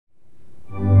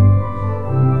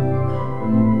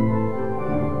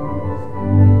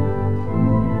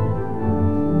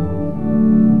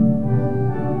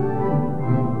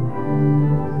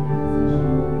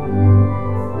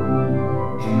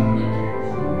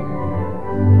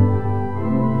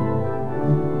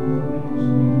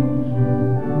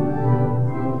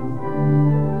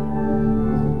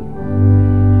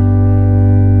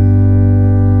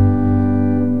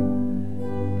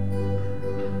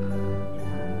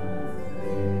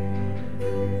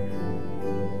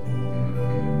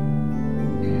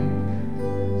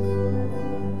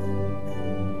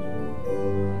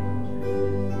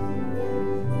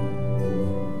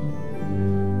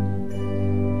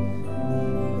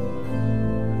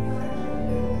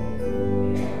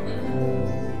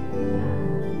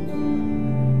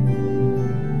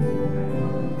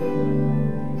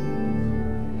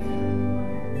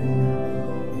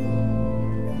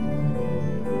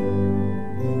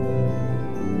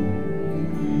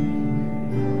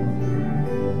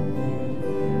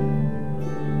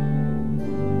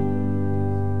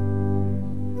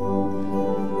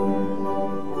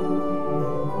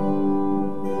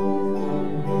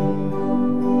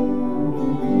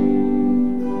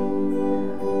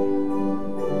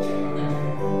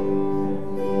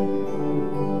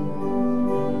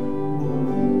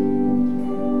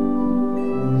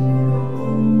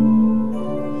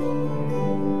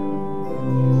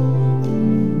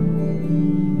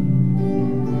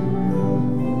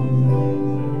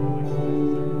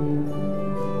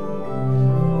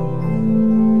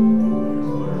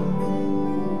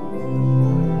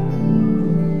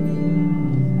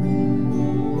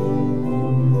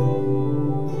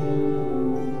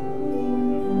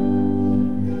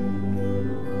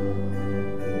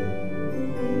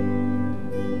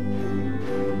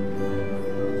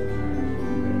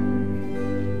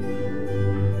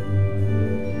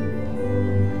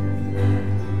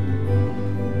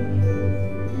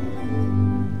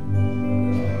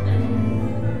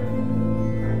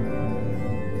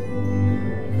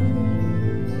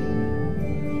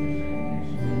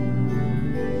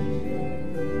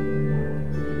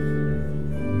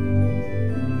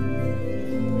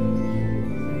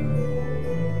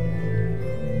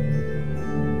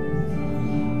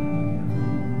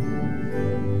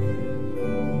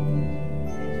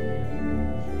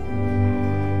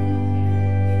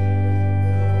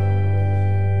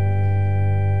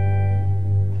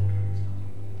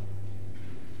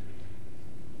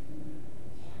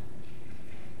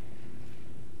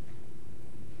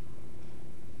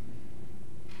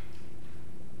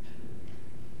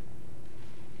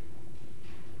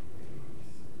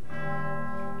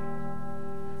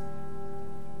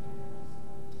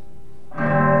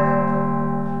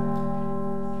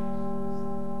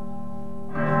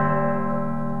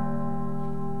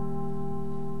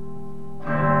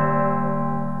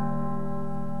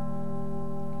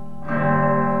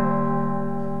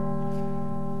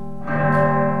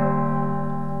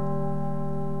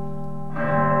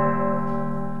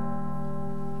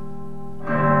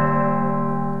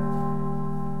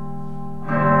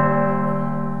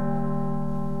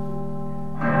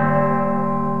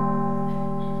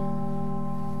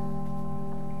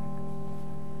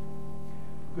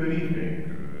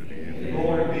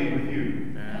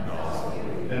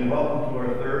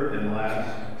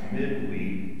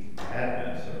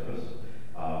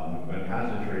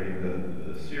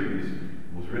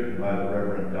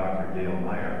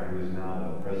Meyer, who is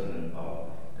now the president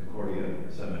of Concordia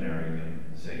Seminary in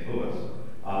St. Louis.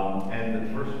 And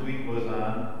the first week was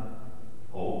on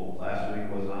hope, last week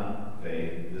was on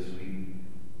faith, this week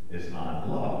is on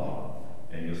love.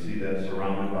 And you'll see that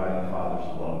surrounded by the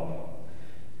Father's love.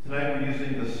 Tonight we're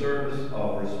using the service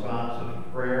of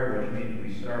responsive prayer, which means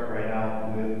we start right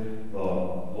out with the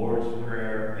Lord's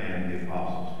Prayer and the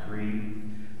Apostles' Creed.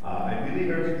 I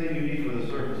believe everything you need for the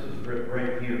service is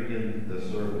right here in the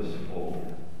service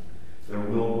folder. There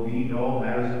will be no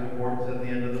matters of importance at the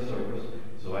end of the service,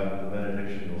 so after the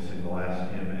benediction we'll sing the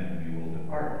last hymn and we will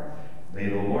depart. May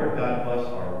the Lord God bless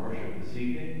our worship this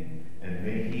evening, and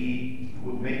may He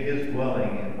make His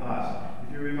dwelling in us.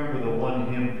 If you remember the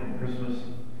one hymn from Christmas,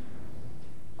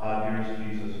 dearest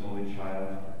Jesus, holy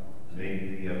child,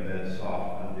 make me a bed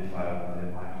soft, undefiled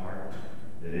within my heart,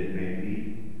 that it may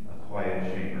be a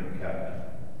quiet chamber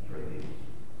kept for thee.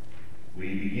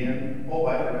 We begin,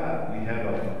 I forgot, we have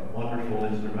a wonderful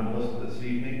instrumentalist this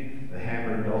evening. The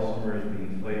hammer and dulcimer is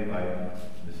being played by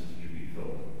Mrs. Judy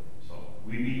Phillip. So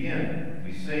we begin,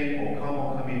 we sing, O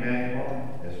come,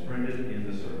 Emmanuel, as printed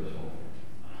in the service folder.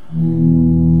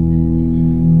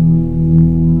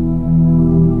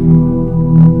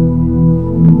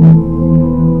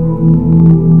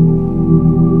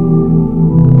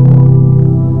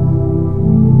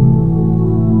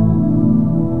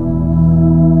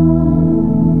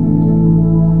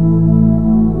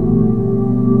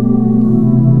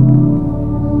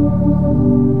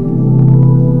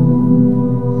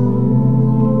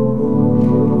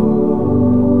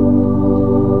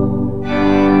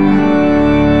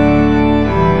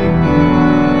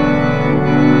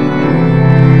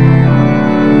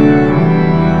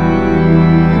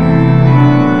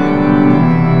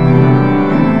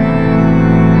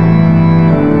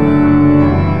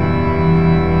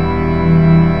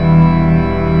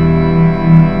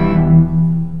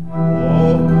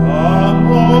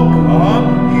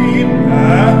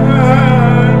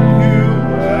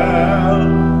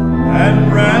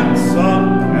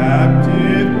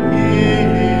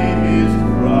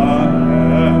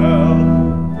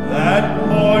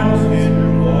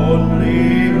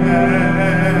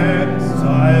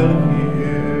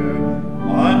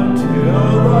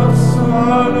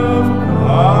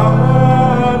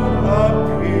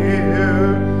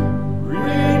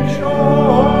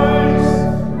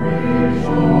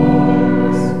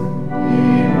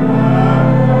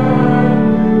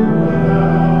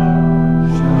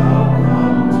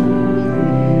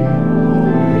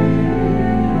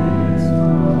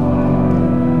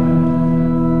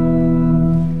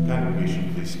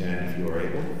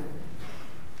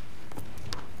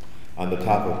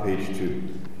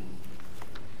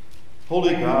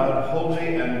 Holy God,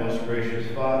 holy and most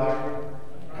gracious Father,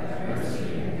 have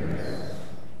mercy on us.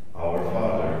 Our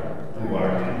Father, who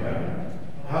art in heaven,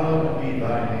 hallowed be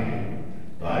thy name.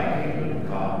 Thy kingdom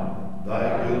come,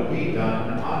 thy will be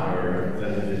done on earth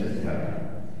as it is in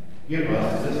heaven. Give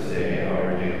us this day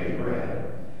our daily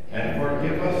bread, and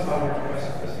forgive us our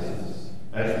trespasses,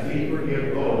 as we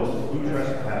forgive those who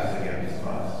trespass against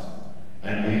us.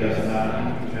 And lead us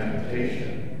not into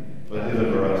temptation, but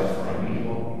deliver us from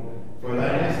evil. For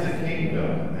thine is the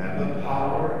kingdom, and the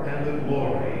power, and the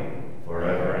glory,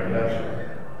 forever and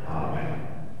ever.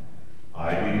 Amen.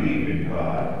 I believe in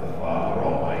God, the Father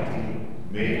Almighty,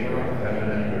 maker of heaven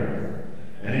and earth,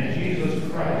 and in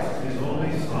Jesus Christ, his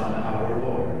only Son, our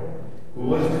Lord, who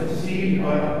was conceived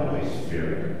by the Holy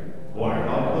Spirit, born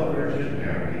of the Virgin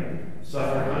Mary,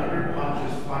 suffered under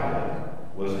Pontius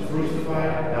Pilate, was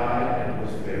crucified, died, and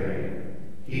was buried.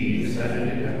 He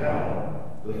descended into hell.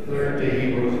 The third day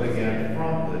he rose again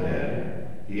from the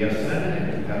dead. He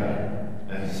ascended into heaven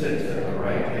and sits at the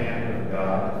right hand of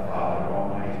God the Father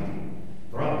Almighty.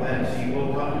 From thence he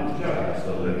will come to judge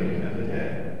the living and the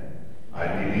dead. I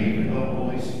believe in the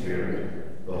Holy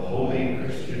Spirit, the holy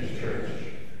Christian church,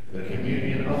 the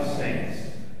communion of saints,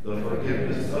 the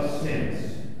forgiveness of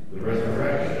sins, the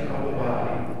resurrection of the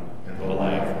body, and the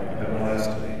life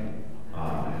everlasting.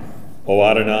 Amen. O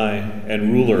Adonai,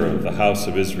 and ruler of the house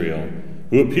of Israel,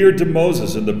 who appeared to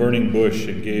Moses in the burning bush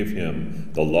and gave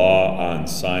him the law on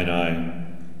Sinai,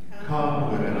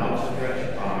 come with an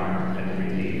outstretched arm and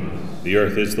redeem us. The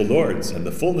earth is the Lord's, and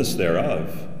the fullness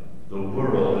thereof, the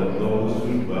world and those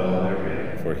who dwell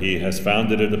therein. For he has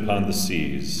founded it upon the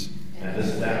seas, and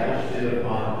established it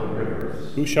upon the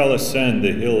rivers. Who shall ascend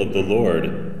the hill of the Lord?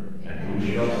 And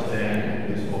who shall stand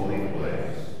in his holy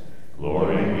place?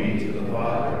 Glory be to the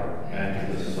Father, and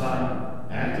to the Son,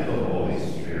 and to the Holy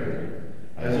Spirit,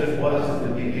 as it was in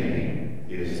the beginning,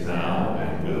 is now,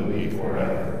 and will be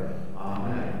forever.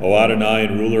 Amen. O Adonai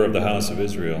and ruler of the house of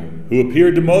Israel, who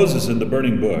appeared to Moses in the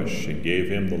burning bush and gave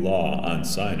him the law on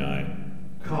Sinai.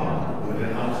 Come with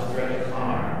an outstretched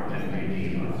arm and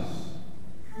redeem us.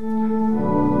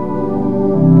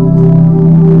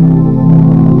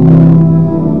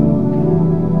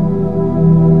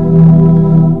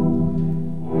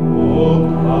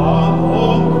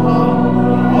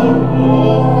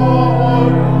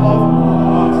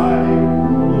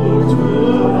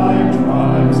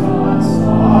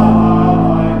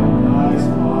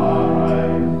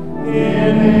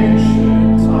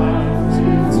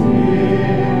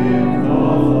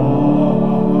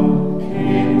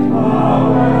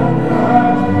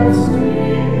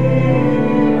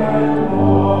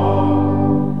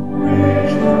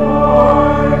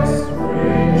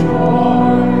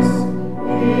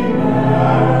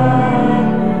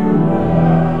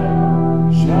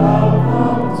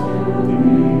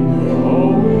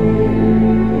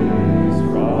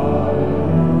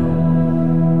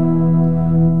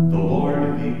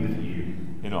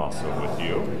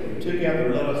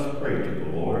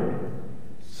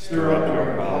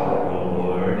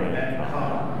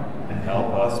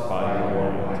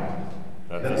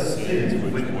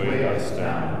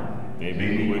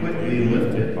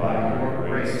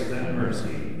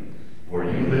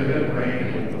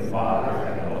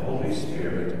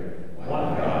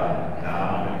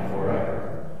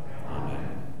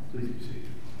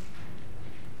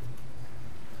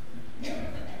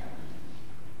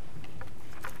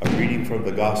 From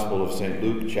the Gospel of St.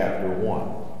 Luke, chapter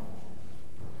 1.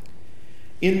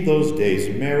 In those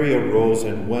days Mary arose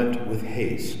and went with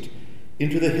haste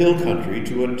into the hill country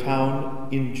to a town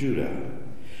in Judah.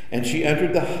 And she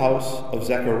entered the house of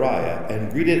Zechariah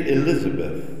and greeted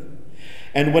Elizabeth.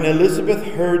 And when Elizabeth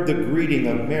heard the greeting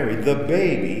of Mary, the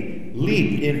baby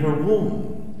leaped in her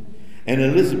womb. And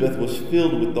Elizabeth was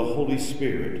filled with the Holy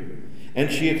Spirit.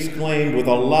 And she exclaimed with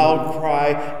a loud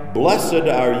cry, "Blessed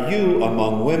are you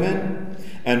among women,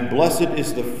 and blessed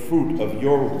is the fruit of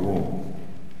your womb.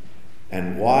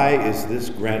 And why is this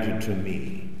granted to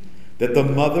me, that the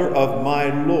mother of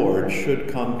my Lord should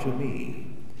come to me?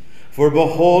 For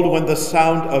behold, when the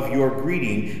sound of your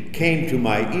greeting came to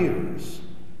my ears,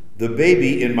 the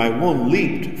baby in my womb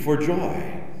leaped for joy.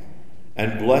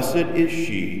 And blessed is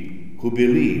she who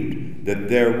believed that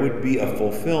there would be a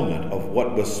fulfillment of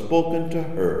what was spoken to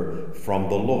her from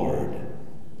the Lord."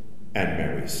 And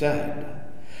Mary said,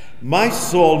 "My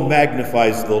soul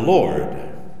magnifies the Lord,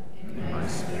 and my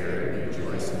spirit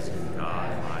rejoices in God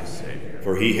my Savior.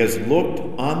 For he has looked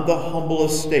on the humble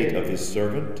estate of his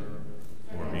servant.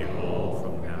 For behold,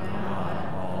 from now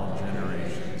on all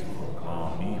generations will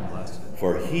call me blessed.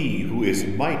 For he who is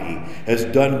mighty has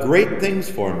done great things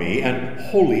for me, and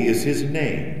holy is his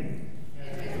name.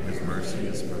 His mercy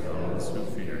is for those who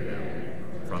fear him,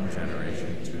 from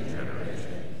generation to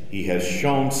generation. He has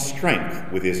shown strength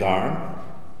with his arm.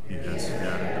 He has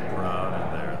scattered the proud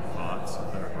in their thoughts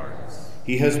of their hearts.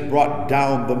 He has brought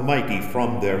down the mighty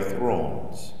from their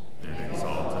thrones. And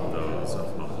exalted those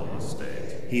of humble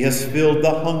estate. He has filled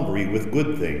the hungry with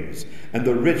good things, and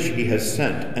the rich he has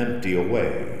sent empty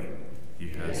away. He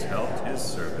has helped his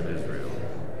servant Israel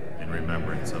in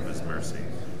remembrance of his mercy.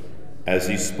 As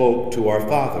he spoke to our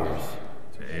fathers,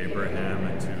 to Abraham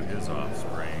and to his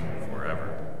offspring forever.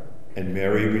 And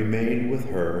Mary remained with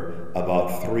her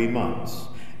about 3 months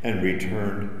and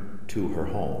returned to her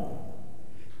home.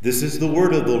 This is the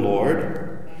word of the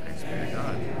Lord. Thanks be to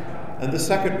God. And the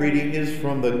second reading is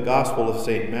from the Gospel of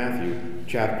St. Matthew,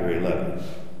 chapter 11.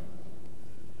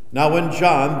 Now when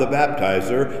John the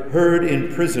Baptizer heard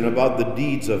in prison about the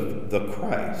deeds of the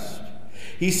Christ,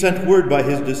 he sent word by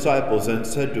his disciples and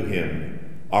said to him,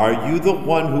 "Are you the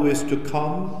one who is to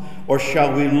come, or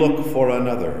shall we look for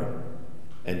another?"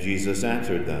 And Jesus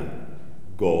answered them,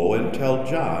 "Go and tell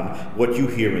John what you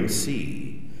hear and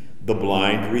see. The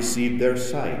blind receive their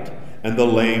sight, and the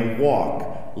lame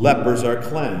walk. Lepers are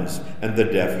cleansed, and the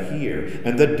deaf hear,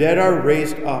 and the dead are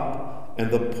raised up,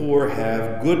 and the poor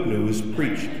have good news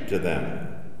preached to them.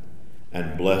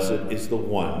 And blessed is the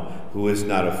one who is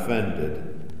not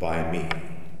offended by me."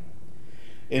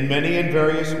 In many and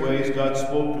various ways, God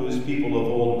spoke to his people of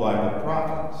old by the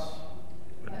prophets.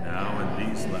 But now in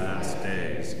these last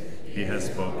days, he has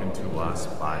spoken to us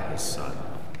by his Son.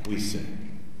 We sing.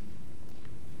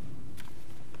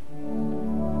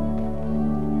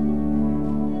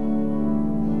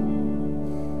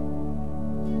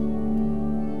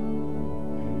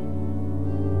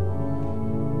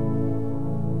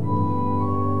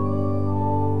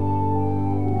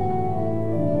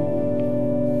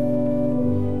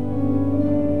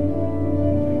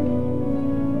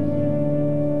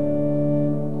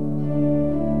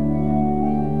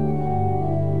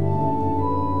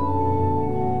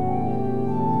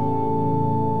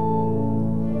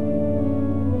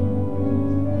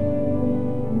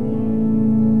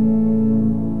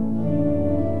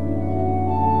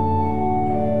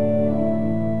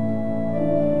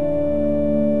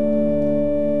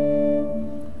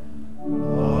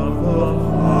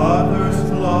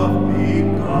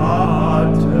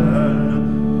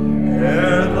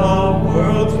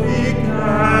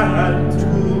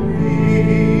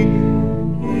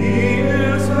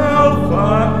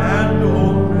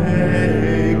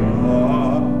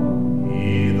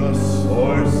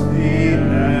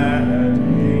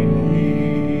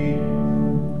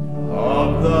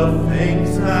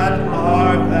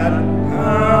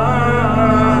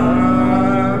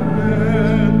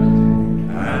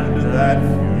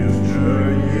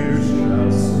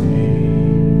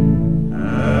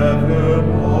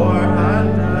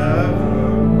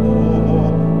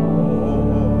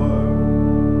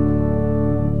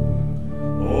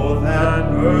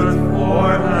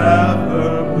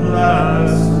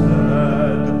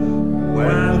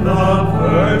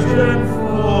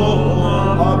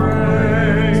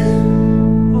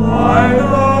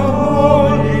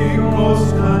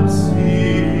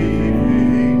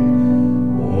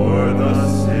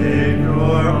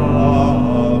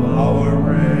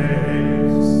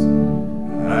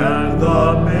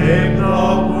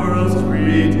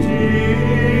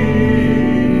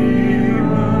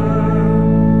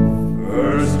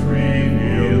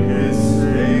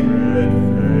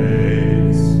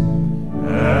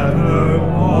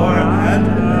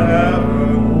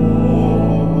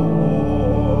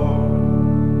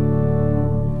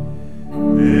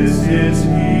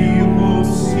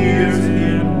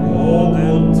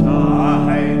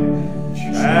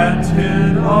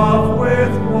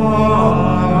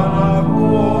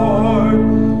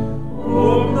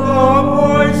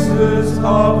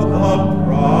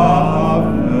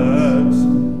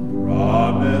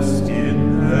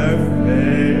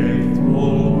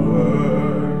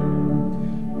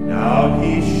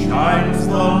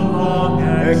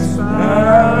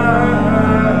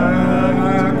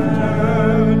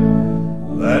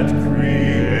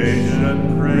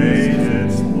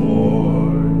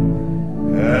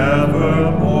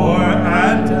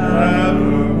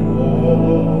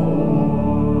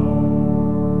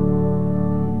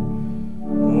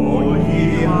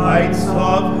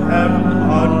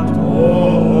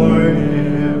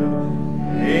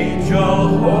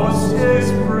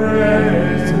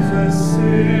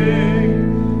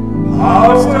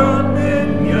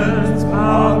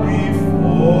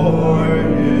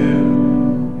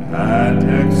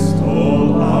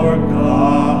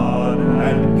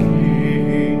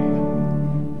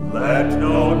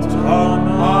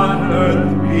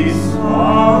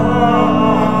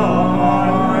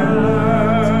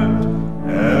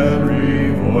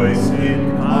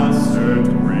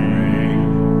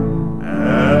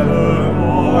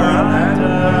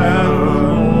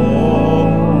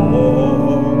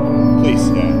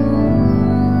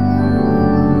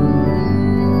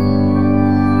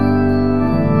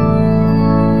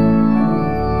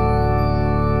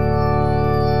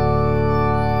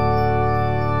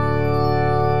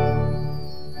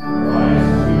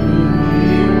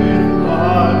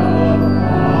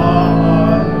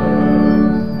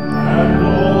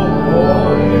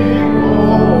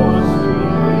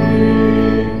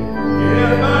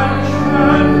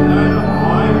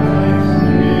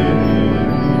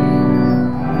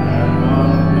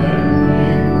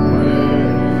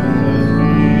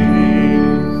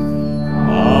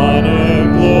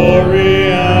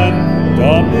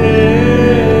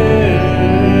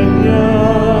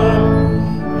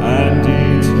 and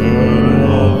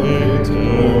eternal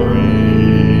victory,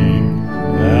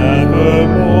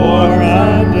 evermore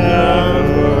and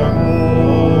evermore.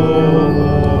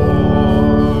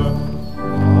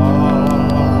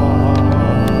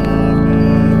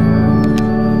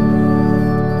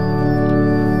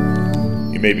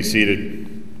 Amen. You may be seated.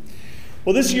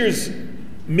 Well, this year's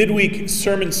Midweek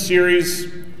sermon series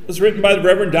was written by the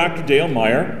Reverend Dr. Dale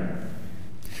Meyer.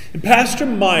 And Pastor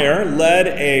Meyer led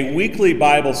a weekly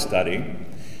Bible study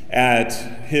at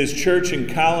his church in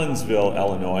Collinsville,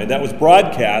 Illinois, that was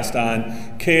broadcast on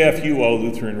KFUO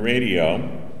Lutheran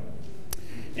Radio.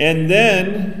 And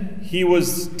then he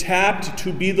was tapped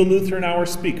to be the Lutheran Hour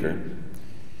speaker.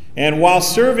 And while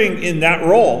serving in that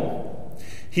role,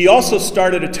 he also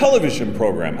started a television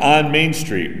program on Main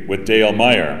Street with Dale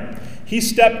Meyer. He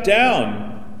stepped down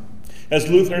as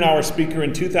Lutheran Hour speaker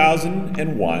in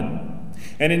 2001,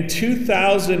 and in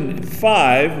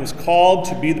 2005 was called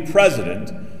to be the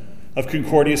president of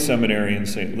Concordia Seminary in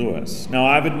St. Louis. Now,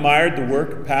 I've admired the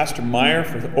work of Pastor Meyer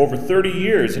for over 30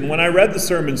 years, and when I read the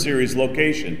sermon series,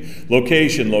 Location,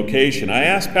 I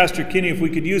asked Pastor Kinney if we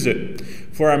could use it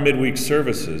for our midweek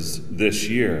services this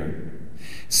year.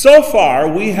 So far,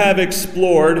 we have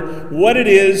explored what it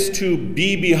is to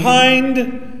be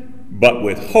behind, but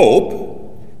with hope,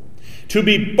 to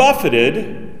be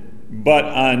buffeted, but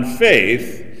on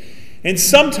faith, and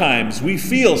sometimes we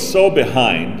feel so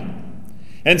behind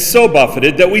and so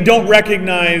buffeted that we don't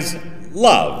recognize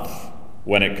love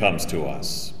when it comes to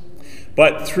us.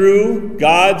 But through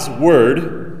God's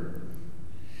Word,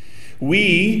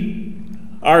 we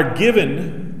are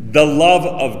given the love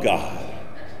of God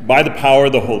by the power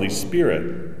of the Holy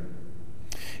Spirit.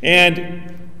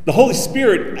 And the Holy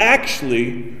Spirit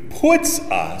actually puts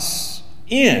us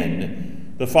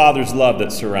in the Father's love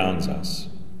that surrounds us.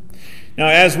 Now,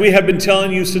 as we have been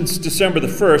telling you since December the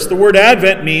 1st, the word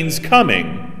Advent means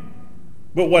coming.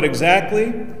 But what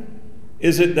exactly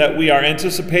is it that we are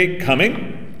anticipate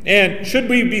coming? And should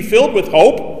we be filled with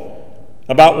hope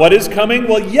about what is coming?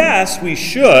 Well, yes, we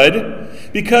should,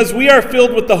 because we are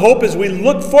filled with the hope as we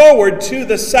look forward to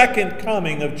the second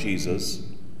coming of Jesus,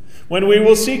 when we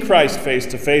will see Christ face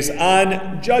to face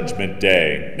on Judgment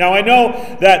Day. Now, I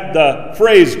know that the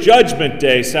phrase Judgment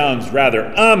Day sounds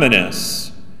rather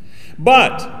ominous,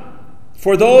 but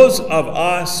for those of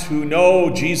us who know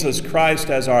Jesus Christ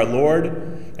as our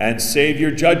Lord and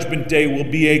Savior, Judgment Day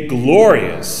will be a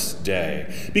glorious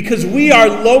day, because we are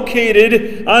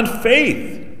located on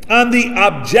faith, on the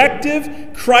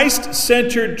objective,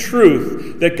 Christ-centered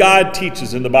truth that God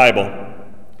teaches in the Bible.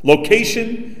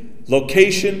 Location,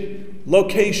 location,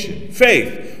 location.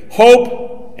 Faith,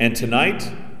 hope, and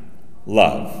tonight,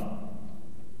 love.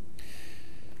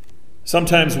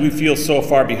 Sometimes we feel so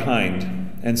far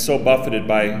behind and so buffeted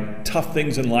by tough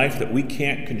things in life that we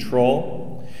can't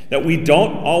control, that we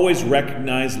don't always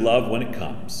recognize love when it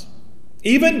comes.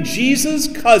 Even Jesus'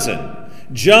 cousin,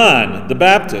 John the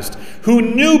Baptist, who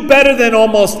knew better than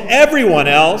almost everyone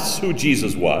else who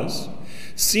Jesus was,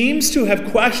 seems to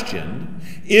have questioned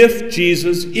if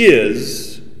Jesus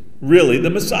is really the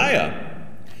Messiah.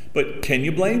 But can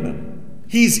you blame him?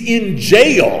 He's in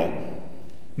jail.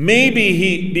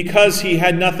 Maybe because he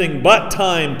had nothing but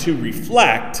time to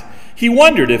reflect, he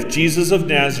wondered if Jesus of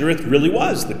Nazareth really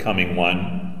was the coming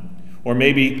one. Or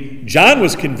maybe John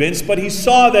was convinced, but he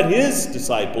saw that his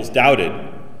disciples doubted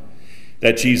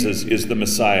that Jesus is the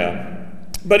Messiah.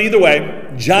 But either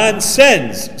way, John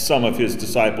sends some of his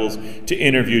disciples to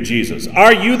interview Jesus.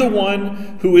 Are you the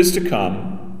one who is to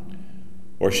come,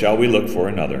 or shall we look for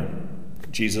another?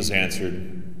 Jesus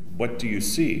answered, what do you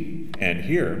see and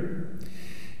hear?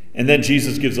 And then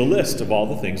Jesus gives a list of all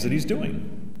the things that he's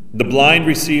doing. The blind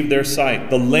receive their sight,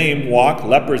 the lame walk,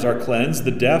 lepers are cleansed,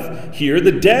 the deaf hear,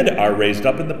 the dead are raised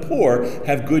up, and the poor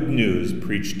have good news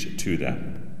preached to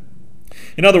them.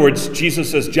 In other words,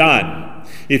 Jesus says, John,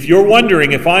 if you're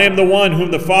wondering if I am the one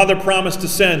whom the Father promised to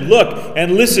send, look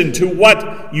and listen to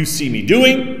what you see me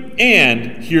doing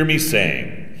and hear me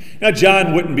saying. Now,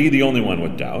 John wouldn't be the only one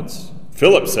with doubts.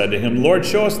 Philip said to him, Lord,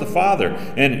 show us the Father,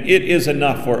 and it is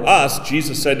enough for us.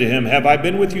 Jesus said to him, have I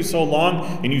been with you so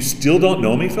long, and you still don't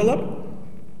know me, Philip?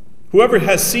 Whoever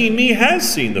has seen me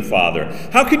has seen the Father.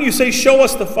 How can you say, show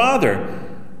us the Father?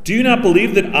 Do you not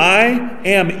believe that I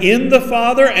am in the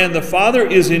Father and the Father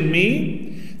is in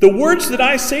me? The words that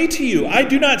I say to you, I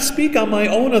do not speak on my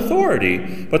own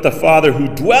authority, but the Father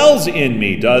who dwells in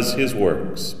me does his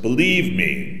works. Believe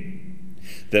me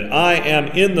that I am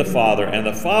in the Father and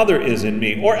the Father is in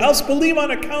me, or else believe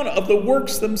on account of the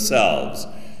works themselves.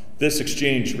 This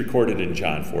exchange recorded in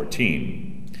John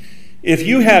 14. If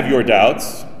you have your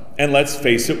doubts, and let's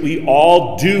face it, we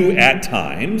all do at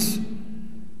times,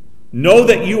 know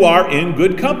that you are in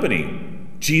good company.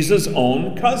 Jesus'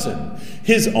 own cousin,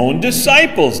 his own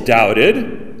disciples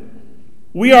doubted.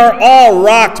 We are all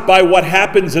rocked by what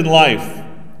happens in life,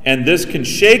 and this can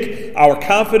shake our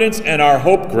confidence and our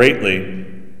hope greatly.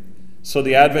 So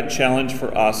the Advent challenge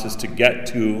for us is to get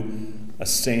to a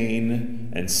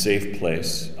sane and safe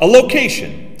place, a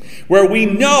location where we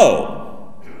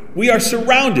know we are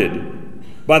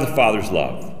surrounded by the Father's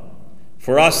love.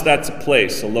 For us, that's a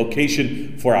place, a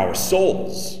location for our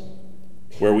souls,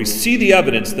 where we see the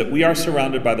evidence that we are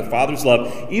surrounded by the Father's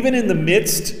love, even in the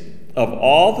midst of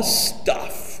all the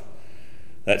stuff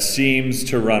that seems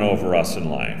to run over us in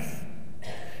life.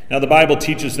 Now, the Bible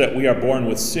teaches that we are born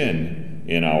with sin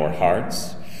in our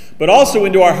hearts, but also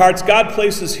into our hearts, God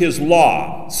places his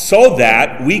law so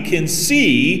that we can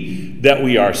see that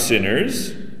we are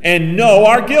sinners and know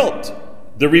our guilt.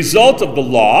 The result of the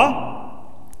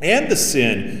law and the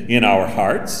sin in our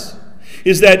hearts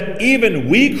is that even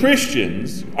we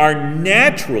Christians are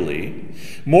naturally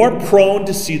more prone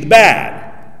to see the bad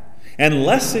and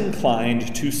less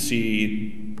inclined to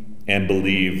see and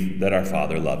believe that our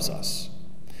Father loves us.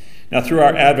 Now, through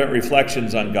our Advent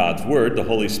reflections on God's Word, the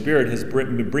Holy Spirit has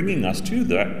been bringing us to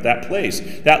that place,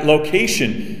 that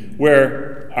location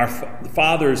where our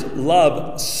Father's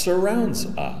love surrounds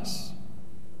us.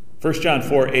 1 John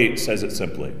 4:8 says it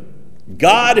simply,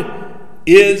 God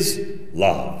is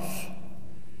love.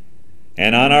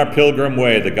 And on our pilgrim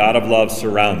way, the God of love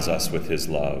surrounds us with his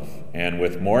love, and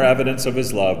with more evidence of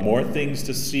his love, more things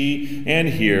to see and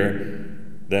hear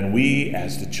than we,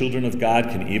 as the children of God,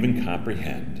 can even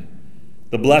comprehend.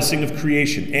 The blessing of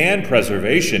creation and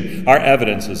preservation are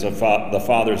evidences of the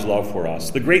Father's love for us.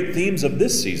 The great themes of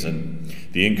this season,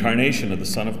 the incarnation of the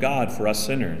Son of God for us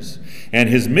sinners, and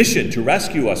his mission to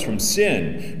rescue us from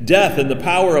sin, death, and the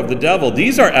power of the devil,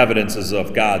 these are evidences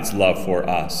of God's love for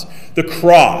us. The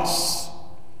cross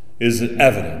is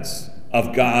evidence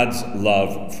of God's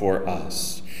love for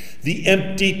us. The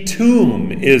empty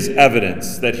tomb is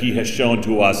evidence that he has shown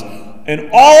to us. And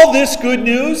all this good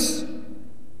news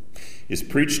is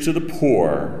preached to the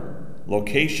poor.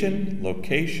 Location,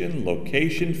 location,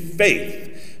 location,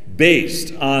 faith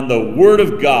based on the Word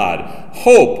of God,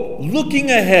 hope,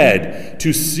 looking ahead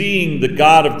to seeing the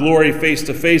God of glory face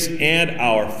to face, and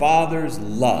our Father's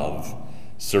love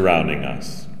surrounding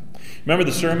us. Remember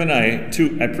the sermon I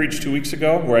preached 2 weeks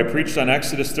ago, where I preached on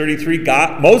Exodus 33?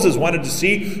 Moses wanted to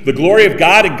see the glory of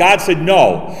God, and God said,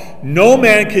 no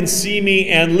man can see me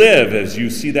and live, as you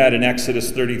see that in Exodus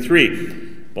 33.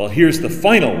 Well, here's the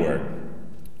final word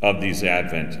of these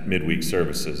Advent midweek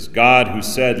services. God, who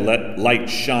said, let light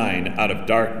shine out of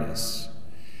darkness,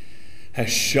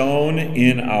 has shone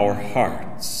in our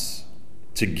hearts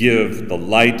to give the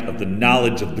light of the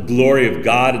knowledge of the glory of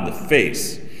God in the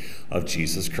face of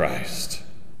Jesus Christ.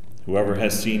 Whoever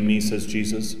has seen me, says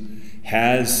Jesus,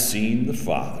 has seen the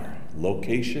Father.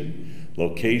 Location,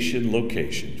 location,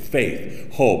 location.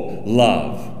 Faith, hope,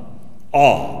 love,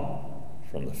 all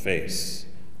from the face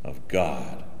of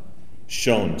God,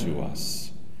 shown to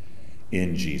us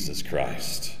in Jesus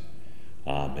Christ.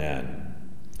 Amen.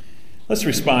 Let's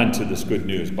respond to this good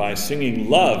news by singing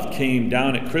Love Came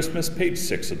Down at Christmas, page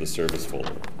 6 of the service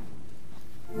folder.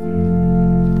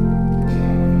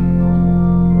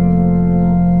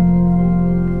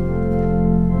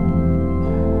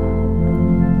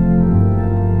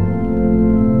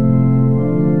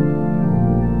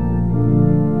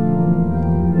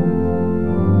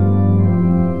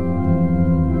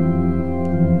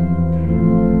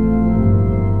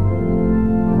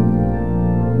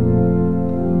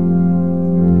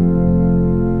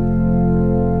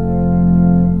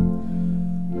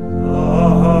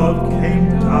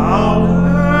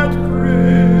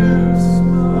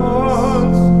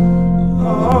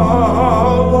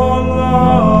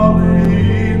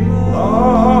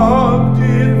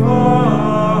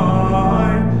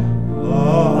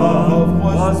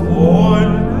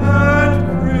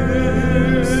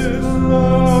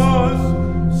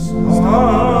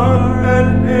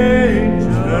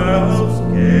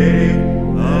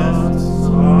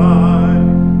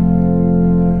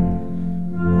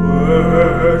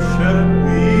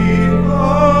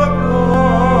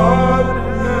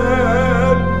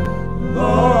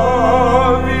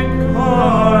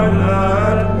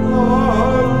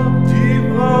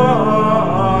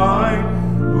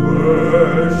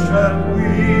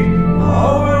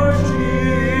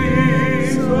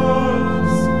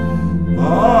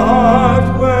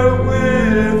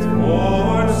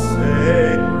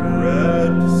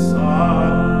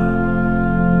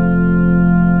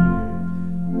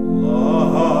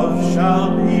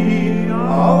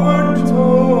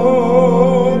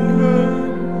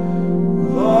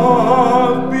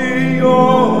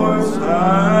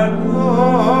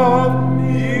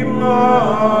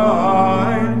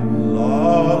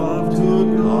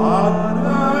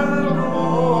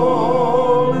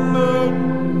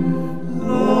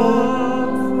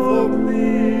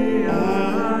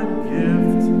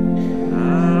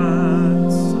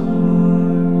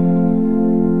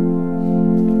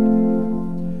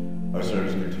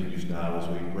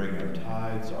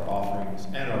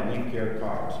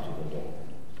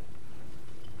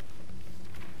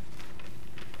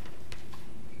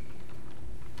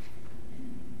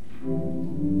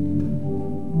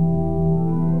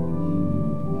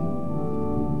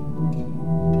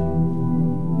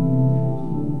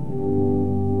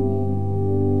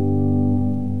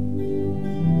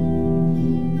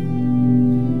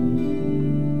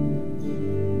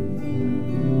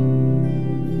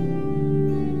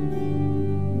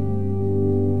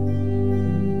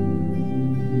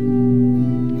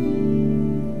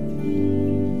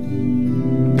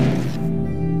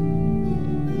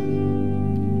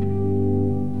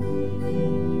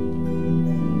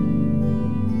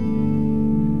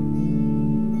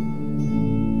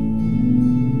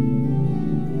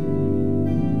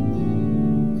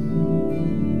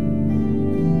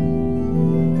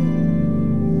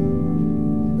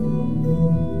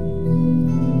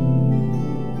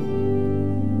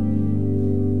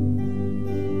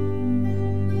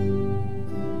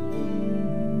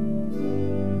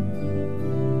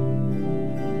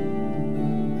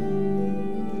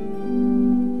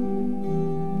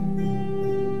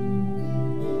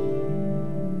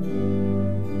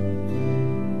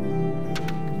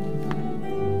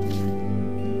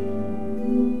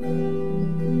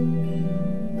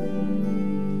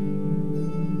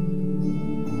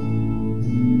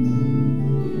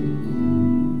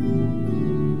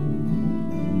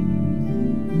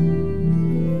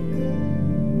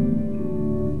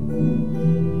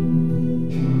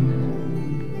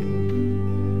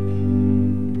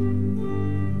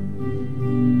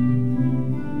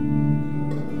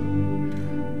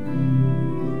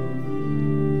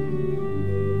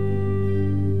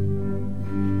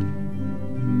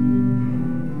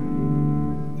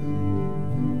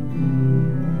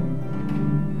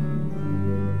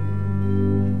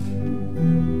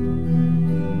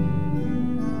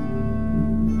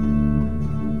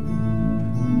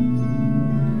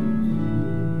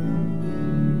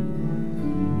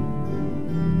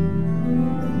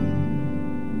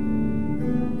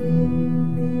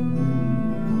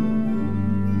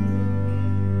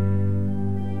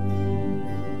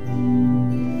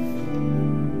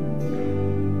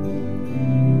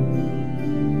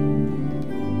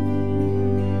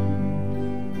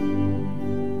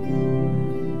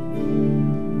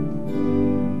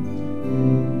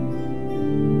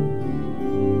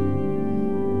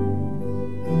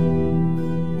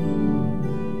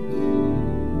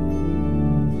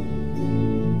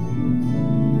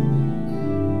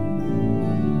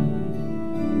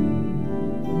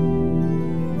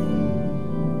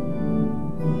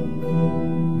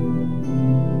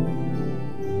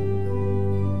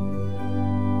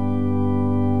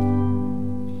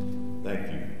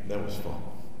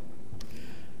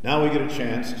 Now we get a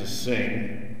chance to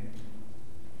sing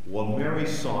a merry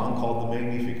song called the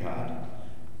Magnificat,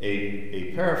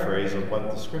 a paraphrase of what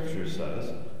the scripture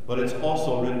says, but it's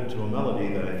also written to a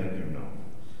melody that I think you know.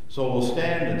 So we'll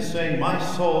stand and sing, "My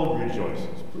Soul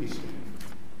Rejoices." Please sing.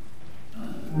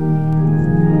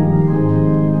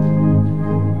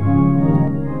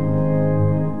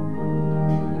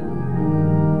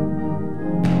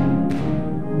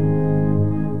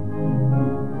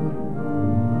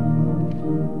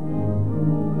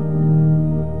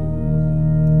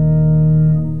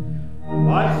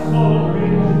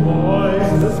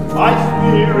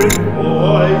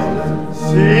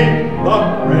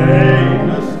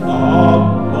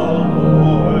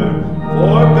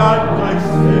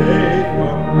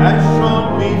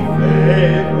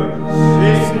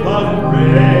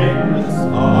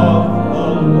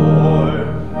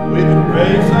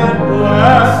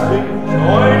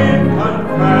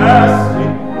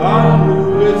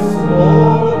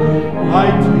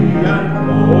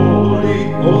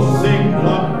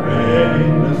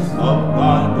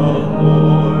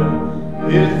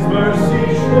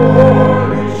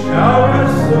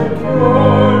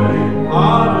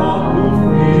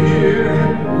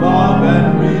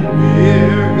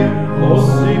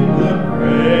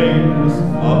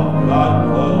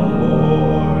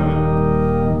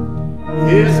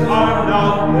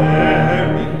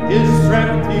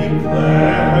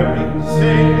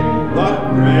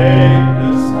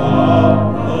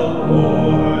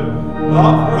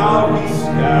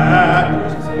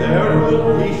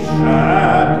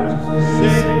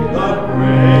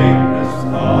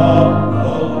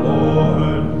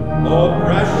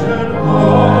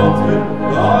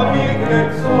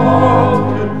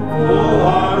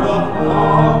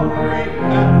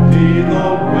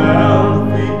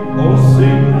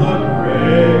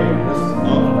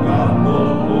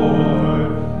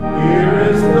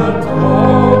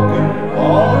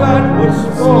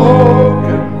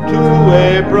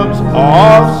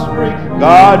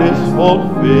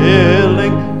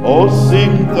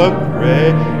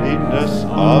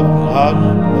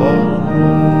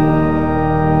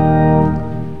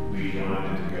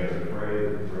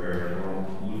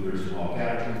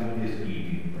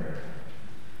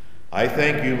 I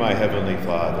thank you, my heavenly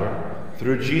Father,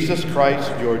 through Jesus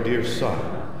Christ, your dear Son,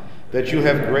 that you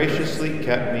have graciously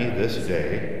kept me this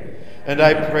day, and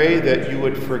I pray that you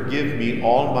would forgive me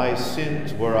all my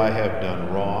sins where I have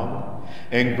done wrong,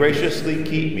 and graciously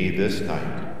keep me this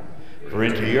night. For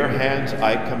into your hands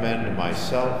I commend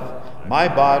myself, my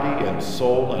body and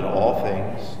soul and all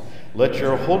things. Let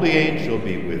your holy angel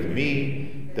be with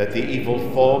me, that the evil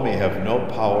foe may have no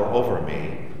power over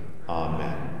me.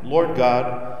 Amen. Lord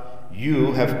God,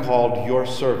 you have called your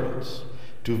servants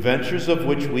to ventures of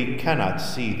which we cannot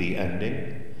see the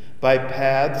ending, by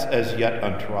paths as yet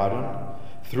untrodden,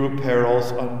 through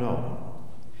perils unknown.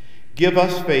 Give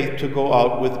us faith to go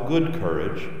out with good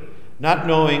courage, not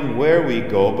knowing where we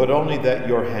go, but only that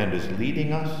your hand is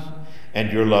leading us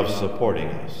and your love supporting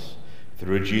us.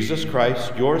 Through Jesus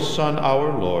Christ, your Son,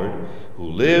 our Lord, who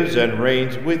lives and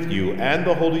reigns with you and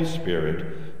the Holy Spirit,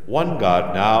 one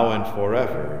God, now and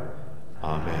forever.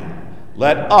 Amen.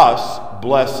 Let us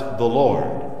bless the Lord.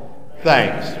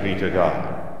 Thanks be to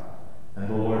God. And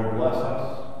the Lord bless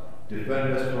us,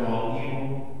 defend us from all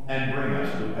evil, and bring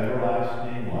us to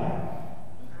everlasting life.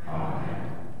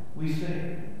 Amen. We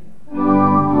sing.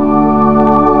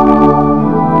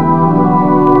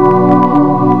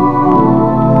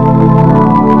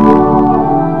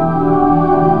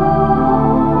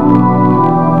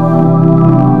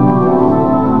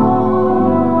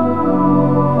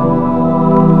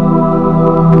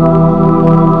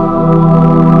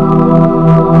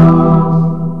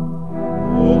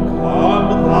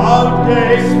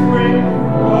 Spring